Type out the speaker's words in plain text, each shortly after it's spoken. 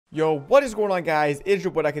Yo, what is going on, guys? It's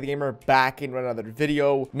your boy Ducky the Gamer back in another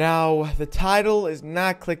video. Now, the title is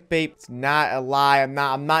not clickbait. It's not a lie. I'm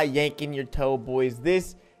not yanking your toe, boys.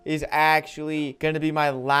 This is actually gonna be my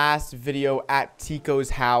last video at Tiko's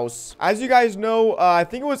house. As you guys know, I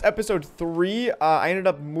think it was episode 3. I ended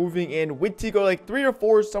up moving in with Tiko, like 3 or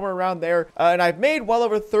 4, somewhere around there. And I've made well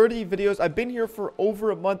over 30 videos. I've been here for over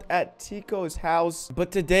a month at Tiko's house. But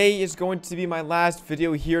today is going to be my last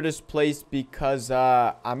video here at this place because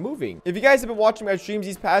I'm moving. If you guys have been watching my streams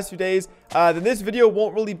these past few days, then this video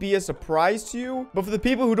won't really be a surprise to you. But for the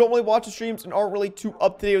people who don't really watch the streams and aren't really too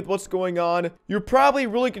up to date with what's going on, you're probably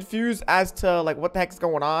really confused as to like what the heck's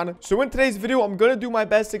going on. So in today's video, I'm gonna do my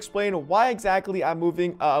best to explain why exactly I'm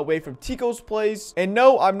moving away from Tiko's place. And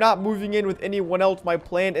no, I'm not moving in with anyone else. My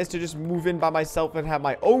plan is to just move in by myself and have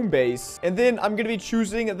my own base. And then I'm gonna be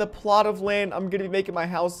choosing the plot of land I'm gonna be making my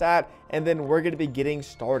house at, and then we're gonna be getting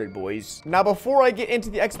started, boys. Now, before I get into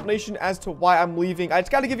the explanation as to why I'm leaving, I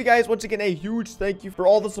just gotta give you guys once again a huge thank you for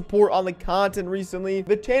all the support on the content recently.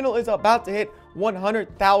 The channel is about to hit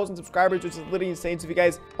 100,000 subscribers, which is literally insane. So if you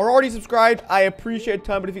guys are already subscribed, I appreciate it a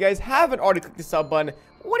ton. But if you guys haven't already clicked the sub button,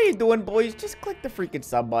 what are you doing, boys? Just click the freaking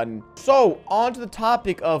sub button. So, on to the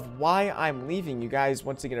topic of why I'm leaving. You guys,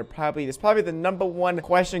 once again, this is probably the #1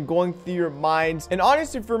 question going through your minds. And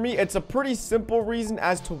honestly, for me, it's a pretty simple reason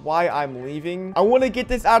as to why I'm leaving. I want to get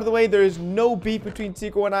this out of the way. There is no beef between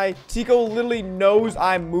Tiko and I. Tiko literally knows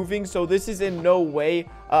I'm moving, so this is in no way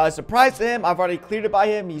a surprise to him. I've already cleared it by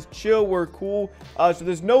him. He's chill. We're cool. So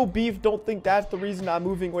there's no beef. Don't think that's the reason I'm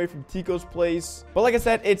moving away from Tiko's place. But like I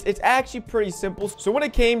said, it's actually pretty simple. So when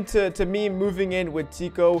it came to me moving in with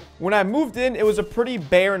Tiko, when I moved in, it was a pretty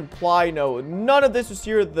barren plot. You know, none of this was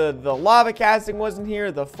here. The lava casting wasn't here.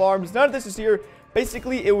 The farms, none of this is here.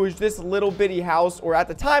 Basically, it was this little bitty house, or at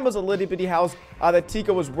the time, it was a little bitty house that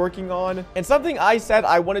Tiko was working on. And something I said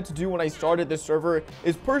I wanted to do when I started this server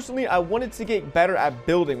is, personally, I wanted to get better at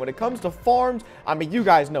building. When it comes to farms, I mean, you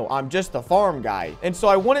guys know, I'm just the farm guy. And so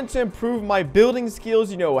I wanted to improve my building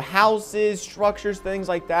skills, you know, houses, structures, things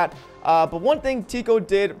like that. But one thing Tiko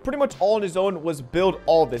did pretty much all on his own was build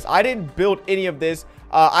all this. I didn't build any of this.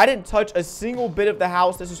 I didn't touch a single bit of the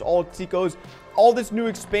house. This is all Tiko's. All this new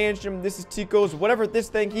expansion, this is Tiko's. Whatever this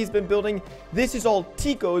thing he's been building, this is all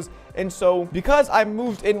Tiko's. And so, because I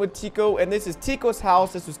moved in with Tiko, and this is Tiko's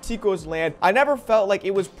house, this was Tiko's land, I never felt like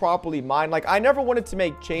it was properly mine. Like, I never wanted to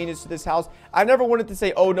make changes to this house. I never wanted to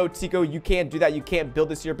say, oh no, Tiko, you can't do that. You can't build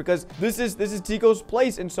this here, because this is Tiko's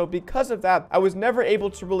place. And so, because of that, I was never able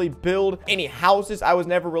to really build any houses. I was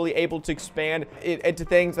never really able to expand it into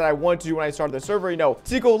things that I wanted to do when I started the server. You know,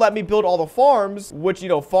 Tiko let me build all the farms, which, you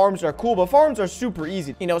know, farms are cool, but farms are super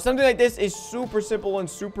easy. You know, something like this is super simple and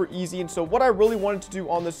super easy. And so, what I really wanted to do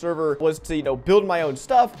on the server was to, you know, build my own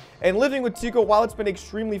stuff. And living with Tiko, while it's been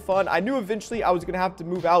extremely fun, I knew eventually I was gonna have to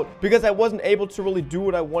move out because I wasn't able to really do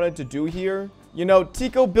what I wanted to do here. You know,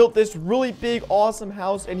 Tiko built this really big, awesome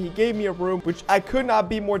house, and he gave me a room, which I could not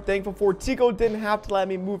be more thankful for. Tiko didn't have to let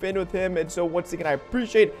me move in with him, and so once again, I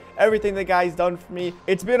appreciate everything the guy's done for me.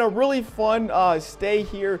 It's been a really fun stay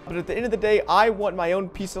here, but at the end of the day, I want my own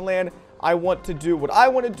piece of land. I want to do what I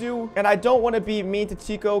want to do, and I don't want to be mean to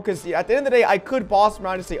Tiko, because at the end of the day, I could boss him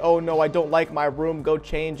around and say, oh no, I don't like my room, go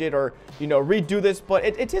change it, or, you know, redo this, but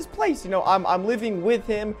it's his place. You know, I'm living with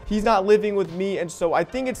him, he's not living with me, and so I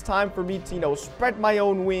think it's time for me to, you know, spread my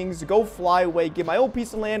own wings, go fly away, get my own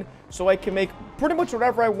piece of land, so I can make pretty much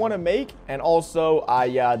whatever I want to make. And also,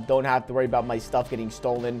 I don't have to worry about my stuff getting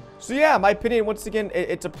stolen. So yeah, my opinion, once again,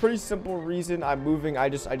 it's a pretty simple reason I'm moving. I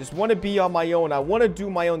just want to be on my own. I want to do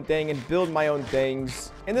my own thing and build my own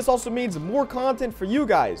things. And this also means more content for you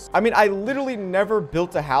guys. I mean, I literally never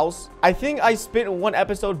built a house. I think I spent one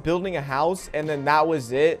episode building a house, and then that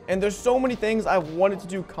was it. And there's so many things I wanted to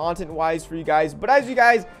do content-wise for you guys. But as you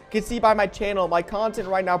guys can see by my channel, my content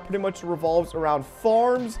right now pretty much revolves around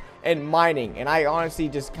farms and mining, and I honestly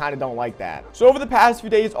just kind of don't like that. So over the past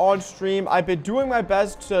few days on stream, I've been doing my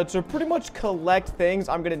best to pretty much collect things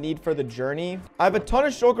I'm gonna need for the journey. I have a ton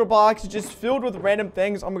of shulker boxes just filled with random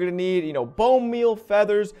things I'm gonna need, you know, bone meal,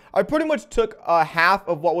 feathers. I pretty much took half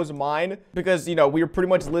of what was mine because, you know, we were pretty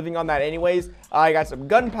much living on that anyways. I got some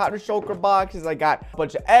gunpowder shulker boxes. I got a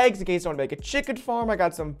bunch of eggs in case I want to make a chicken farm. I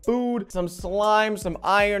got some food, some slime, some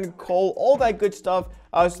iron, coal, all that good stuff.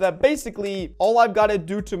 So that basically all I've got to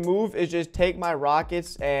do to move is just take my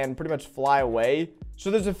rockets and pretty much fly away.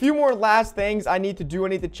 So there's a few more last things I need to do. I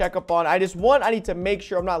need to check up on. I need to make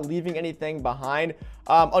sure I'm not leaving anything behind.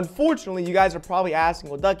 Unfortunately, you guys are probably asking,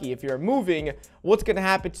 well, Ducky, if you're moving, what's going to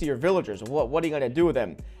happen to your villagers? What are you going to do with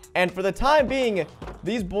them? And for the time being,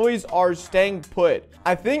 these boys are staying put.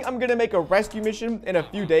 I think I'm gonna make a rescue mission in a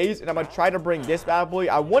few days, and I'm gonna try to bring this bad boy.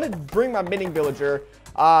 I want to bring my mining villager,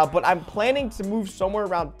 but I'm planning to move somewhere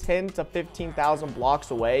around 10 to 15,000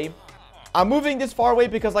 blocks away. I'm moving this far away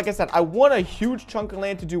because, like I said, I want a huge chunk of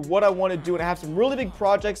land to do what I want to do, and I have some really big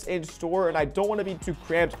projects in store, and I don't want to be too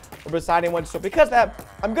cramped or beside anyone. So because of that,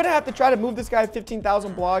 I'm going to have to try to move this guy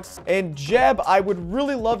 15,000 blocks. And Jeb, I would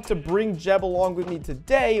really love to bring Jeb along with me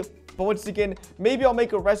today. But once again, maybe I'll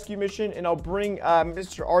make a rescue mission and I'll bring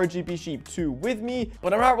Mr. RGB Sheep 2 with me.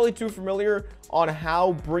 But I'm not really too familiar on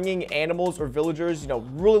how bringing animals or villagers, you know,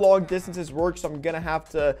 really long distances work. So I'm going to have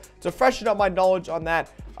to freshen up my knowledge on that.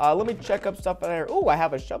 Let me check up stuff in here. Oh, I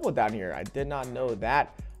have a shovel down here. I did not know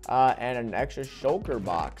that. And an extra shulker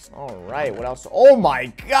box. All right, what else? Oh my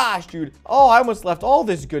gosh, dude. Oh, I almost left all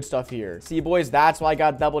this good stuff here. See, boys, that's why I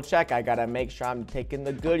got double check. I gotta make sure I'm taking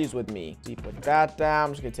the goodies with me. See, put that down.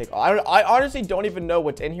 I'm just gonna take I honestly don't even know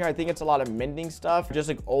what's in here. I think it's a lot of mending stuff, just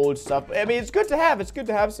like old stuff. I mean, it's good to have. It's good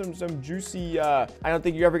to have some juicy I don't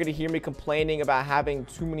think you're ever gonna hear me complaining about having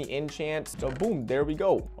too many enchants. So boom, there we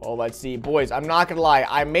go. Oh, let's see, boys, I'm not gonna lie,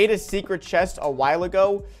 I made a secret chest a while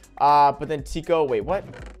ago, but then Tiko, wait, what?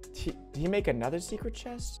 Did he make another secret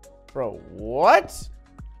chest? Bro, what?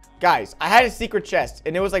 Guys, I had a secret chest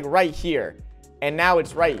and it was like right here, and now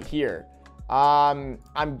it's right here. I'm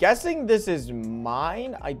guessing this is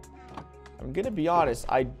mine. I'm gonna be honest,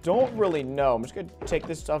 I don't really know. I'm just gonna take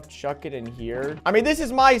this stuff, chuck it in here. I mean, this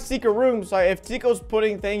is my secret room, so if Tiko's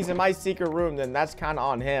putting things in my secret room, then that's kind of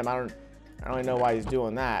on him. I don't really know why he's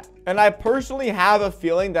doing that. And I personally have a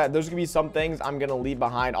feeling that there's gonna be some things I'm gonna leave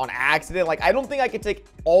behind on accident. Like, I don't think I can take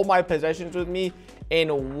all my possessions with me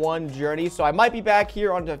in one journey. So I might be back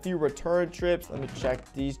here on a few return trips. Let me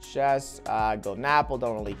check these chests. Golden apple,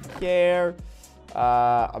 don't really care.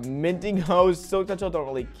 A minting hose, silk touch, don't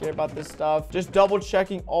really care about this stuff. Just double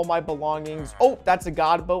checking all my belongings. Oh, that's a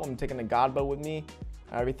god boat. I'm taking a god boat with me.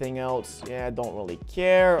 Everything else, yeah, don't really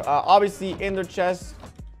care. Obviously, in their chest,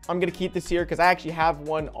 I'm gonna keep this here because I actually have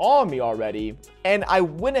one on me already. And I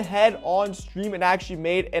went ahead on stream and actually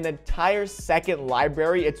made an entire second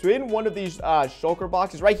library. It's in one of these shulker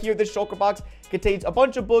boxes right here. This shulker box contains a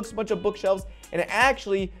bunch of books, a bunch of bookshelves, and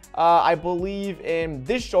actually I believe in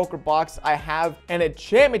this shulker box I have an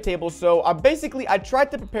enchantment table. So basically I tried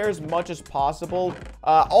to prepare as much as possible.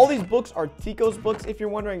 All these books are Tiko's books, if you're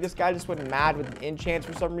wondering. This guy just went mad with the enchants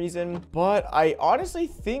for some reason, but I honestly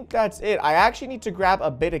think that's it. I actually need to grab a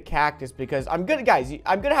bit of cactus because I'm gonna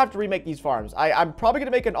have to remake these farms. I'm probably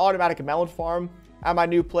gonna make an automatic melon farm at my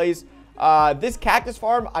new place. This cactus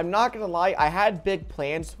farm, I'm not gonna lie, I had big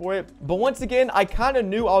plans for it, but once again, I kind of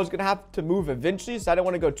knew I was gonna have to move eventually, so I didn't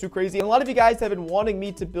want to go too crazy. And a lot of you guys have been wanting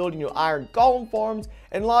me to build, you know, iron golem farms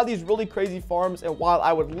and a lot of these really crazy farms. And while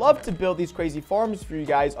I would love to build these crazy farms for you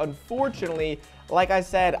guys, unfortunately, like I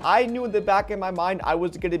said, I knew in the back of my mind I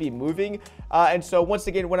was going to be moving. And so once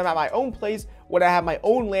again, when I'm at my own place, when I have my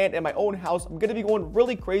own land and my own house, I'm going to be going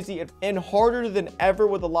really crazy and harder than ever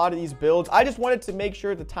with a lot of these builds. I just wanted to make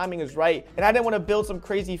sure the timing is right, and I didn't want to build some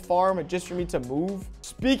crazy farm just for me to move.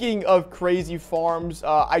 Speaking of crazy farms,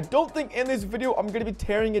 I don't think in this video I'm going to be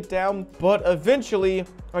tearing it down, but eventually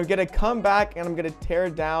I'm going to come back and I'm going to tear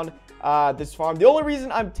down this farm. The only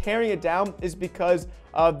reason I'm tearing it down is because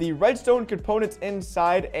of the redstone components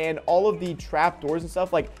inside and all of the trap doors and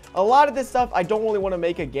stuff. Like, a lot of this stuff I don't really want to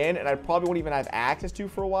make again, and I probably won't even have access to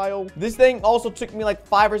for a while. This thing also took me like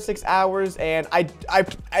 5 or 6 hours, and I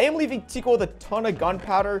am leaving Tiko with a ton of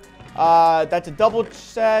gunpowder. That's a double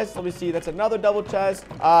chest. Let me see, that's another double chest.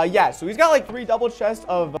 Yeah, so he's got like 3 double chests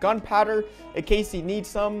of gunpowder in case he needs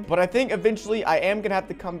some. But I think eventually I am gonna have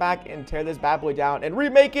to come back and tear this bad boy down and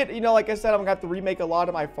remake it. You know, like I said, I'm gonna have to remake a lot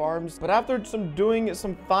of my farms. But after doing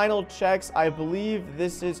some final checks, I believe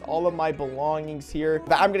this is all of my belongings here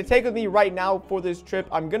that I'm gonna take with me right now for this trip.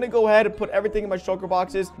 I'm gonna go ahead and put everything in my shulker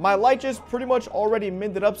boxes. My light is pretty much already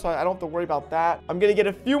mended up, so I don't have to worry about that. I'm gonna get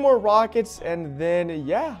a few more rockets, and then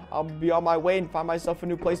yeah, I'll be on my way and find myself a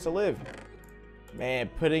new place to live. Man,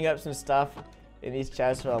 putting up some stuff in these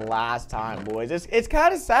chests for the last time, boys. It's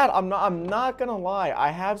kind of sad. I'm not gonna lie. I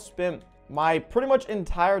have spent my pretty much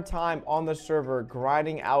entire time on the server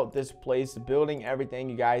grinding out this place, building everything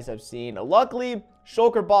you guys have seen. Luckily,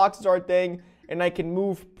 shulker boxes are a thing, and I can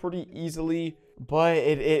move pretty easily, but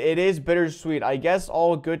it is bittersweet. I guess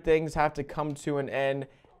all good things have to come to an end,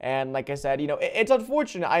 and like I said, you know, it's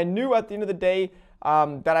unfortunate. I knew at the end of the day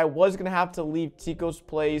that I was gonna have to leave Tiko's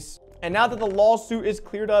place, and now that the lawsuit is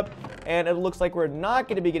cleared up and it looks like we're not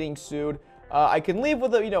going to be getting sued, I can leave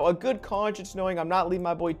with a good conscience, knowing I'm not leaving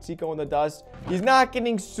my boy Tiko in the dust. He's not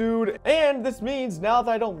getting sued, and this means now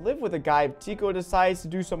that I don't live with a guy, if Tiko decides to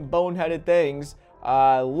do some boneheaded things,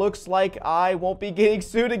 looks like I won't be getting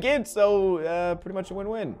sued again, so pretty much a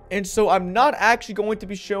win-win. And so I'm not actually going to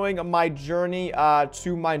be showing my journey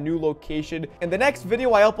to my new location. In the next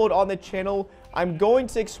video I upload on the channel, I'm going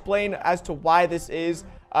to explain as to why this is.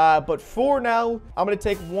 But for now, I'm going to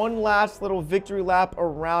take one last little victory lap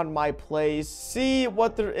around my place. See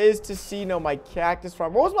what there is to see. No, my cactus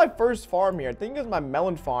farm. What was my first farm here? I think it was my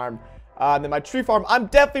melon farm. Then my tree farm. I'm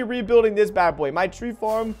definitely rebuilding this bad boy. My tree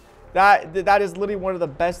farm, that is literally one of the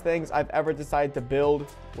best things I've ever decided to build.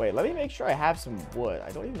 Wait, let me make sure I have some wood.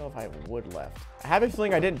 I don't even know if I have wood left. I have a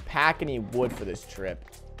feeling I didn't pack any wood for this trip.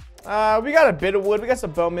 We got a bit of wood. We got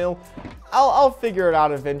some bone meal. I'll figure it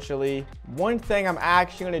out eventually. One thing I'm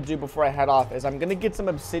actually going to do before I head off is I'm going to get some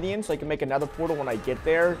obsidian so I can make another portal when I get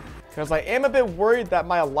there. Because I am a bit worried that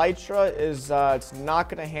my elytra is it's not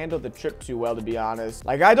going to handle the trip too well, to be honest.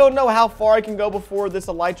 Like, I don't know how far I can go before this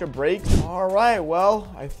elytra breaks. All right,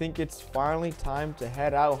 well, I think it's finally time to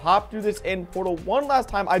head out. Hop through this end portal one last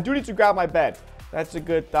time. I do need to grab my bed. That's a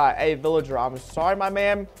good thought. Hey, villager, I'm sorry, my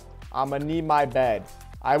man. I'm going to need my bed.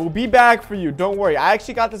 I will be back for you. Don't worry. I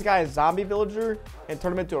actually got this guy a zombie villager and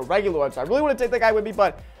turned him into a regular one. So I really want to take that guy with me,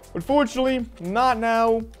 but unfortunately, not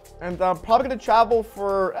now. And I'm probably going to travel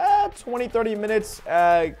for 20, 30 minutes.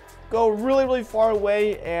 Go really, really far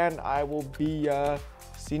away. And I will be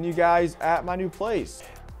seeing you guys at my new place.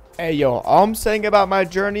 Hey, yo. All I'm saying about my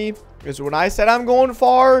journey is when I said I'm going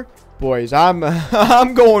far, boys, I'm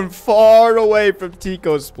going far away from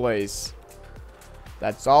Tiko's place.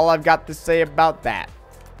 That's all I've got to say about that.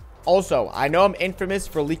 Also, I know I'm infamous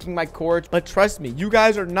for leaking my cords, but trust me, you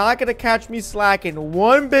guys are not going to catch me slacking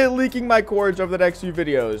one bit leaking my cords over the next few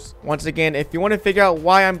videos. Once again, if you want to figure out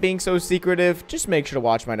why I'm being so secretive, just make sure to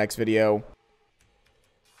watch my next video.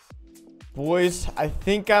 Boys, I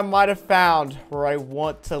think I might have found where I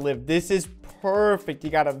want to live. This is perfect.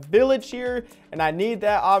 You got a village here, and I need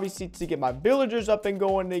that obviously to get my villagers up and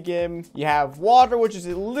going again. You have water, which is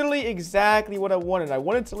literally exactly what I wanted. I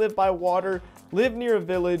wanted to live by water, live near a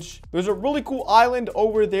village. There's a really cool island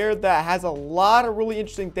over there that has a lot of really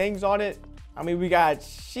interesting things on it. I mean, we got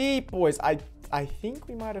sheep, boys. I think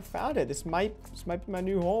we might have found it. This might be my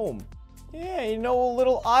new home. Yeah, you know,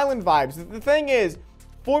 little island vibes. The thing is,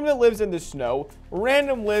 Formula lives in the snow.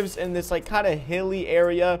 Random lives in this like kind of hilly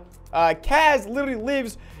area. Kaz literally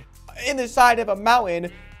lives in the side of a mountain.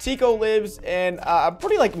 Tiko lives in a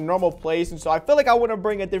pretty like normal place, and so I feel like I want to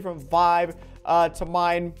bring a different vibe to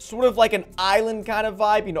mine, sort of like an island kind of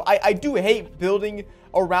vibe. You know, I do hate building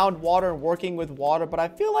around water and working with water, but I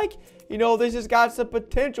feel like, you know, this has got some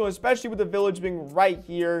potential, especially with the village being right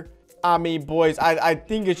here. I mean, boys, I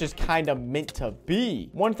think it's just kind of meant to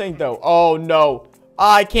be. One thing though, oh no,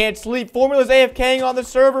 I can't sleep. Formula's AFKing on the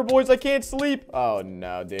server, boys. I can't sleep. Oh,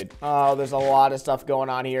 no, dude. Oh, there's a lot of stuff going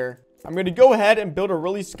on here. I'm going to go ahead and build a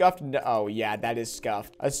really scuffed... Oh, yeah, that is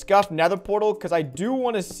scuffed. A scuffed nether portal, because I do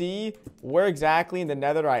want to see where exactly in the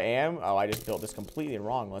nether I am. Oh, I just built this completely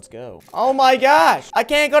wrong. Let's go. Oh, my gosh. I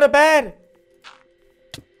can't go to bed.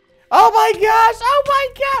 Oh, my gosh. Oh, my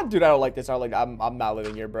God. Dude, I don't like this. I'm not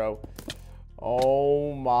living here, bro.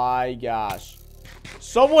 Oh, my gosh.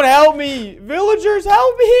 Someone help me! Villagers,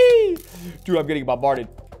 help me! Dude, I'm getting bombarded.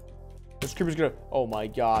 This creeper's gonna... Oh my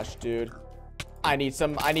gosh, dude. I need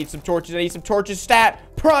some torches. I need some torches stat.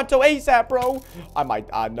 Pronto ASAP, bro. I might...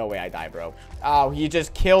 no way I die, bro. Oh, he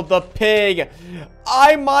just killed the pig.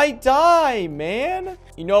 I might die, man.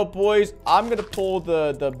 You know, boys, I'm gonna pull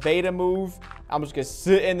the beta move. I'm just gonna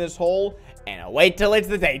sit in this hole and wait till it's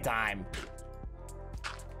the daytime.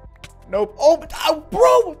 Nope. Oh,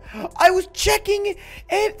 bro, I was checking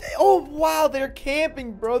it. Oh, wow, they're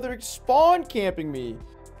camping, bro. They're spawn camping me.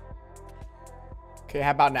 Okay,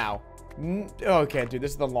 how about now? Okay, dude,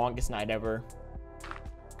 this is the longest night ever.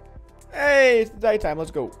 Hey, it's the daytime.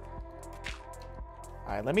 Let's go. All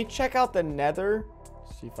right, let me check out the nether.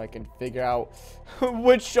 See if I can figure out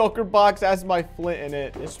which shulker box has my flint in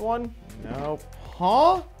it. This one? Nope.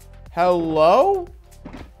 Huh? Hello?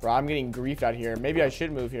 Bro, I'm getting griefed out here. Maybe I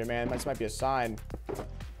should move here, man. This might be a sign.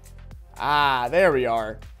 Ah, there we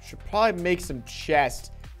are. Should probably make some chests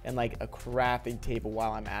and like a crafting table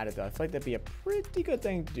while I'm at it, though. I feel like that'd be a pretty good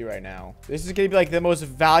thing to do right now. This is gonna be like the most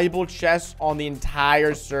valuable chest on the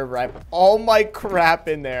entire server. I have all my crap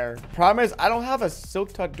in there. Problem is, I don't have a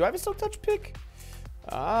silk touch. Do I have a silk touch pick?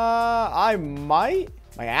 I might.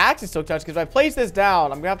 My axe is silk touch, because if I place this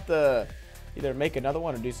down, I'm gonna have to either make another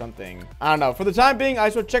one or do something. I don't know. For the time being, I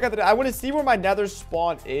just want to check out I want to see where my nether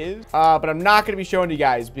spawn is. But I'm not going to be showing you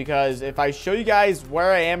guys, because if I show you guys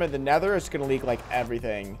where I am in the nether, it's going to leak like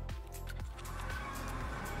everything.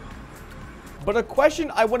 But a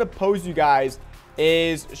question I want to pose you guys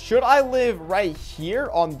is, should I live right here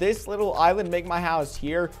on this little island, make my house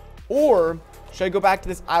here, or should I go back to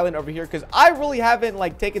this island over here? Because I really haven't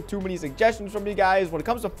like taken too many suggestions from you guys. When it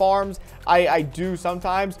comes to farms, I do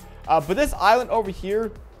sometimes. But this island over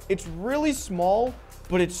here, it's really small,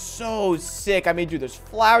 but it's so sick. I mean, dude, there's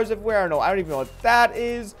flowers everywhere. I don't even know what that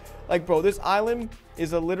is. Like, bro, this island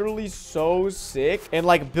is literally so sick. And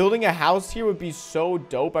like building a house here would be so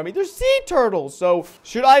dope. I mean, there's sea turtles. So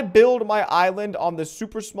should I build my island on the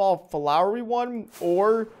super small flowery one,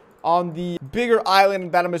 or on the bigger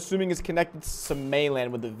island that I'm assuming is connected to some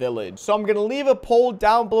mainland with the village? So I'm gonna leave a poll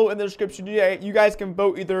down below in the description. You guys can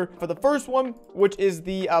vote either for the first one, which is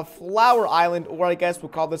the flower island, or I guess we'll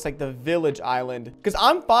call this like the village island, because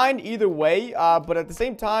I'm fine either way. But at the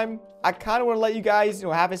same time, I kind of want to let you guys,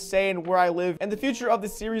 have a say in where I live and the future of the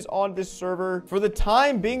series on this server. For the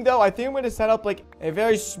time being, though, I think I'm going to set up like a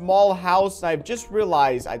very small house. And I've just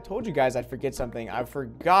realized, I told you guys I'd forget something. I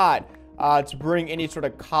forgot to bring any sort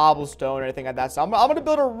of cobblestone or anything like that. So I'm going to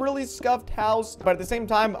build a really scuffed house. But at the same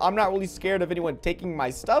time, I'm not really scared of anyone taking my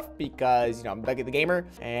stuff, because, I'm Ducky the Gamer,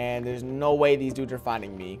 and there's no way these dudes are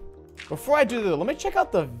finding me. Before I do that, let me check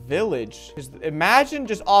out the village. Just imagine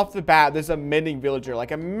just off the bat, there's a mending villager.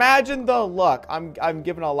 Like, imagine the luck. I'm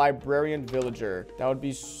giving a librarian villager. That would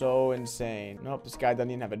be so insane. Nope, this guy doesn't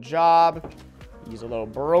even have a job. He's a little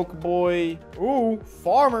broke boy. Ooh,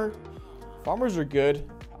 farmer. Farmers are good.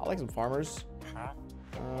 I like some farmers.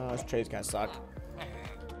 This trades kind of suck.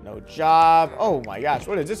 No job. Oh my gosh,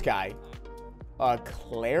 what is this guy? A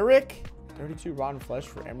cleric? 32 rotten flesh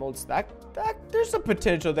for emeralds. There's some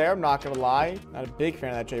potential there, I'm not gonna lie. Not a big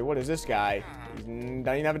fan of that trade. What is this guy? He doesn't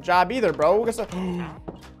even have a job either, bro.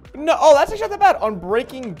 No, oh, that's actually not that bad. On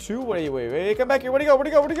breaking 2. Wait, come back here. Where'd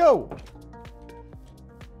he go?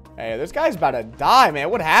 Hey, this guy's about to die, man.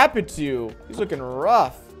 What happened to you? He's looking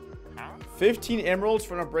rough. 15 emeralds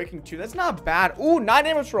for not breaking 2. That's not bad. Ooh, 9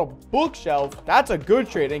 emeralds for a bookshelf. That's a good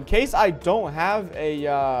trade. In case I don't have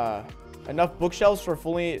a enough bookshelves for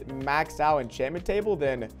fully maxed out enchantment table,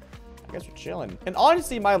 then I guess we're chilling. And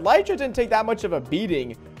honestly, my elytra didn't take that much of a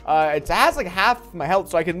beating. It has like half my health,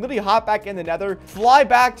 so I can literally hop back in the nether, fly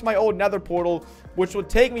back to my old nether portal, which will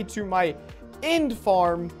take me to my end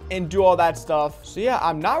farm and do all that stuff. So yeah,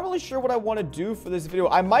 I'm not really sure what I want to do for this video.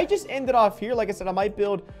 I might just end it off here. Like I said, I might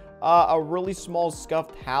build a really small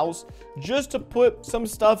scuffed house just to put some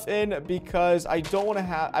stuff in, because I don't want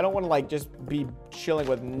to like just be chilling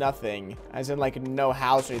with nothing, as in like no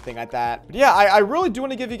house or anything like that. But yeah, I really do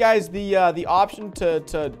want to give you guys the option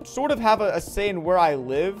to sort of have a say in where I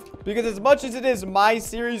live, because as much as it is my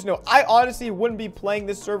series, I honestly wouldn't be playing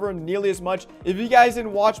this server nearly as much if you guys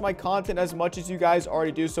didn't watch my content as much as you guys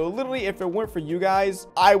already do. So literally, if it weren't for you guys,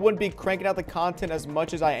 I wouldn't be cranking out the content as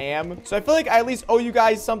much as I am. So I feel like I at least owe you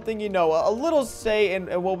guys something, a little say in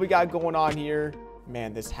what we got going on here.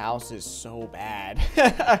 Man, this house is so bad.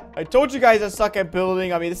 I told you guys I suck at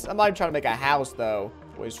building. I mean, I'm not even trying to make a house, though.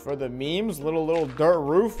 Boys, for the memes, little dirt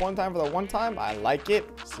roof, one time for the one time. I like it.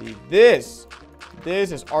 See, this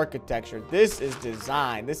is architecture. This is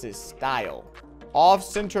design. This is style.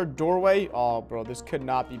 Off-center doorway. Oh, bro, this could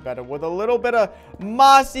not be better. With a little bit of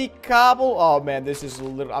mossy cobble. Oh, man, this is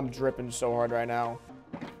I'm dripping so hard right now.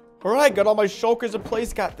 All right, got all my shulkers in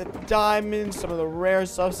place. Got the diamonds, some of the rare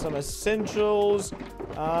stuff, some essentials.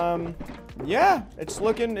 Yeah, it's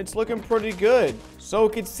looking pretty good. So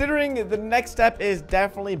considering the next step is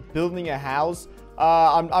definitely building a house,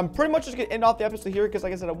 I'm pretty much just gonna end off the episode here, because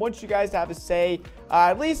like I said, I want you guys to have a say.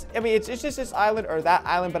 At least, I mean, it's just this island or that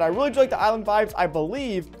island, but I really do like the island vibes. I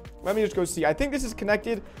believe. Let me just go see. I think this is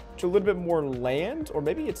connected to a little bit more land, or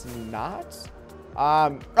maybe it's not.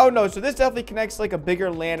 Oh no, so this definitely connects like a bigger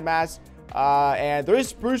landmass, and there is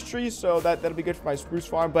spruce trees, so that'll be good for my spruce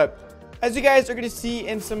farm. But as you guys are going to see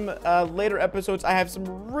in some later episodes, I have some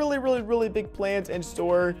really big plans in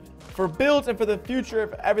store for builds and for the future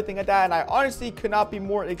of everything like that. And I honestly could not be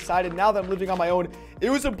more excited now that I'm living on my own. It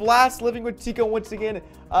was a blast living with Tiko once again.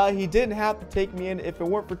 He didn't have to take me in. If it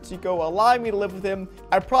weren't for Tiko allowing me to live with him,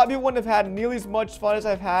 I probably wouldn't have had nearly as much fun as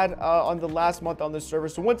I've had on the last month on this server.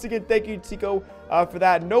 So once again, thank you, Tiko, for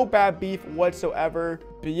that. No bad beef whatsoever.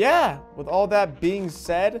 But yeah, with all that being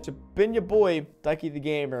said, it's been your boy, Ducky the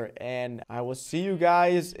Gamer, and I will see you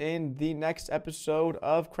guys in the next episode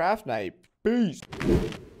of CraftNite. Peace.